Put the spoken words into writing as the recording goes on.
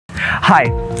Hi,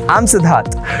 I'm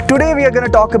Siddharth. Today we are going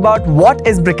to talk about what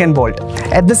is Brick&Bolt.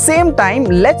 At the same time,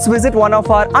 let's visit one of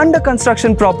our under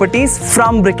construction properties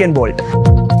from Brick&Bolt.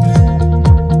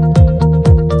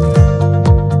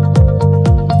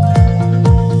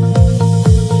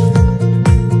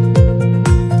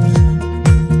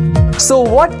 So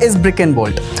what is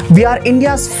Brick&Bolt? We are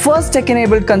India's first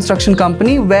tech-enabled construction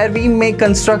company where we make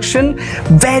construction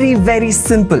very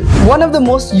simple. One of the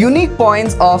most unique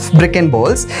points of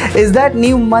Brick&Bolts is that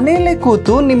ನೀವು ಮನೆಯಲ್ಲೇ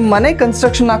ಕೂತು ನಿಮ್ಮ ಮನೆ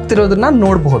construction ಆಗ್ತಿರೋದನ್ನ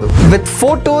ನೋಡಬಹುದು with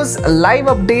photos, live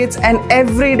updates and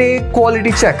everyday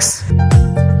quality checks.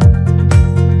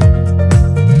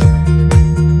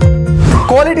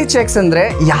 Quality checks ಅಂದ್ರೆ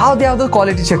ಯಾವ್ದು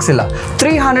quality cheques ಇಲ್ಲ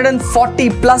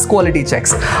 340+ quality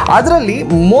cheques. ಅದರಲ್ಲಿ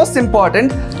ಮೋಸ್ಟ್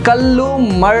ಇಂಪಾರ್ಟೆಂಟ್ ಕಲ್ಲು,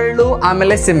 ಮರಳು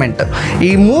ಆಮೇಲೆ ಸಿಮೆಂಟ್.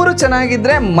 ಈ ಮೂರು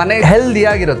ಚೆನ್ನಾಗಿದ್ರೆ ಮನೆ ಹೆಲ್ದಿ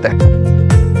ಆಗಿರುತ್ತೆ.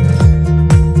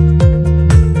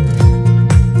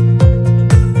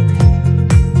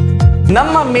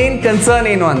 ನಮ್ಮ ಮೇನ್ ಕನ್ಸರ್ನ್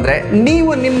ಏನು ಅಂದ್ರೆ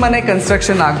ನೀವು ನಿಮ್ಮ ಮನೆ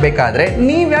ಕನ್ಸ್ಟ್ರಕ್ಷನ್ ಆಗಬೇಕಾದ್ರೆ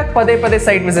ನೀವು ಯಾಕೆ ಪದೇ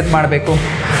ಸೈಟ್ ವಿಸಿಟ್ ಮಾಡಬೇಕು?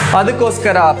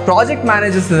 ಅದಕ್ಕೋಸ್ಕರ ಪ್ರಾಜೆಕ್ಟ್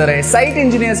ಮ್ಯಾನೇಜರ್ಸ್ ಇದ್ದಾರೆ, ಸೈಟ್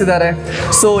ಇಂಜಿನಿಯರ್ಸ್ ಇದ್ದಾರೆ.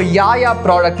 ಸೊ ಯಾವ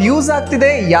ಪ್ರಾಡಕ್ಟ್ ಯೂಸ್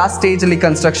ಆಗ್ತಿದೆ, ಯಾವ ಸ್ಟೇಜ್ ಅಲ್ಲಿ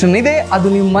ಕನ್ಸ್ಟ್ರಕ್ಷನ್ ಇದೆ, ಅದು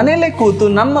ನೀವು ಮನೆಯಲ್ಲೇ ಕೂತು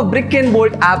ನಮ್ಮ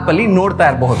Brick&Bolt ಆಪ್ ಅಲ್ಲಿ ನೋಡ್ತಾ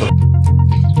ಇರಬಹುದು.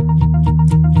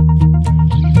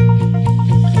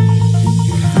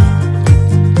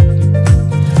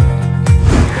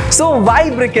 So why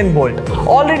Brick&Bolt?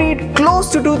 Already close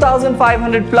to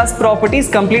 2,500+ properties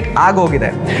complete ಆಗೋಗಿದೆ.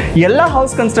 ಎಲ್ಲ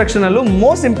ಹೌಸ್ ಕನ್ಸ್ಟ್ರಕ್ಷನ್ ಅಲ್ಲೂ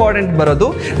ಮೋಸ್ಟ್ ಇಂಪಾರ್ಟೆಂಟ್ ಬರೋದು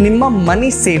ನಿಮ್ಮ ಮನಿ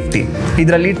ಸೇಫ್ಟಿ.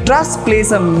 ಇದರಲ್ಲಿ trust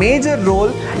place a major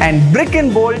role and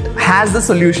Brick&Bolt has the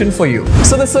solution for you.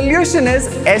 So the solution is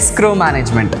escrow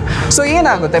management. So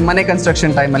ಏನಾಗುತ್ತೆ ಮನೆ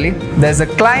construction ಟೈಮಲ್ಲಿ there's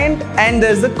a client and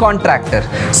there's a contractor.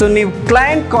 So ನೀವು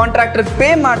client contractor pay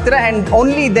ಮಾಡ್ತೀರಾ and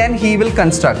only then he will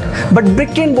construct. But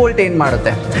Brick&Bolt ಏನು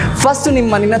ಮಾಡುತ್ತೆ? First ನಿಮ್ಮ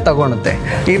ಮನೆನ ತಗೊಳುತ್ತೆ.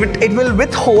 It will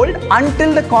withhold until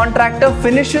the contractor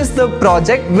finishes the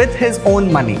project with his own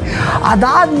money.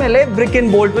 ಅದಾದ್ಮೇಲೆ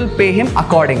Brick&Bolt will pay him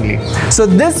accordingly. So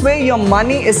this way your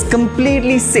money is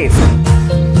completely safe.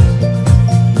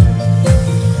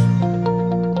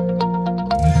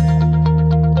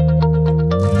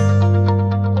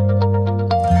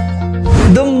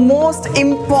 The most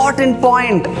important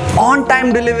point, on time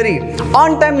delivery.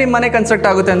 On time ನಿಮ್ಮ ಮನೆ construct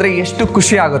ಆಗುತ್ತೆ ಅಂದ್ರೆ ಎಷ್ಟು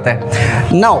ಖುಷಿ ಆಗುತ್ತೆ.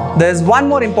 Now there is one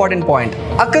more important point.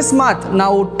 ಅಕಸ್ಮಾತ್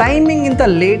ನಾವು ಟೈಮಿಂಗ್ ಇಂದ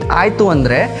ಲೇಟ್ ಆಯ್ತು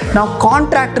ಅಂದ್ರೆ ನಾವು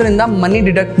ಕಾಂಟ್ರಾಕ್ಟರ್ ಇಂದ ಮನಿ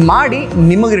ಡಿಡಕ್ಟ್ ಮಾಡಿ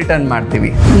ನಿಮಗೆ ರಿಟರ್ನ್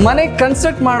ಮಾಡ್ತೀವಿ. ಮನೆ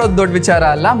ಕನ್ಸ್ಟ್ರಕ್ಟ್ ಮಾಡೋದು ದೊಡ್ಡ ವಿಚಾರ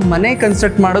ಅಲ್ಲ, ಮನೆ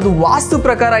ಕನ್ಸ್ಟ್ರಕ್ಟ್ ಮಾಡೋದು ವಾಸ್ತು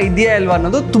ಪ್ರಕಾರ ಇದೆಯಾ ಇಲ್ವಾ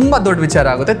ಅನ್ನೋದು ತುಂಬಾ ದೊಡ್ಡ ವಿಚಾರ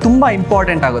ಆಗುತ್ತೆ, ತುಂಬಾ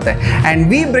ಇಂಪಾರ್ಟೆಂಟ್ ಆಗುತ್ತೆ. And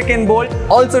we Brick&Bolt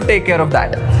also take care of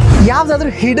that.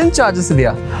 ಯಾವ್ದಾದ್ರೂ ಹಿಡನ್ ಚಾರ್ಜಸ್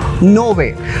ಇದೆಯಾ? No way.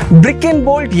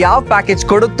 Brick&Bolt ಯಾವ ಪ್ಯಾಕೇಜ್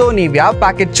ಕೊಡುತ್ತೋ, ನೀವು ಯಾವ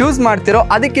ಪ್ಯಾಕೇಜ್ ಚೂಸ್ ಮಾಡ್ತಿರೋ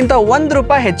ಅದಕ್ಕಿಂತ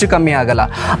 ₹1 ಹೆಚ್ಚು ಕಮ್ಮಿ ಆಗಲ್ಲ.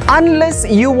 Unless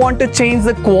you want to change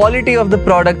the quality of the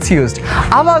products used,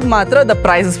 ಅವಾಗ ಮಾತ್ರ the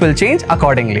prices will change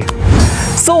accordingly.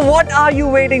 So what are you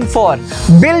waiting for?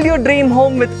 Build your dream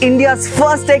home with India's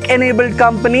first tech-enabled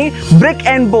company,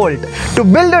 Brick&Bolt. To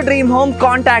build a dream home,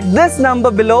 contact this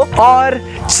number below or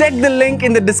check the link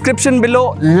in the description below.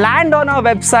 Land on our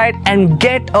website and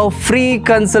get a free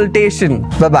consultation.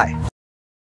 Bye-bye.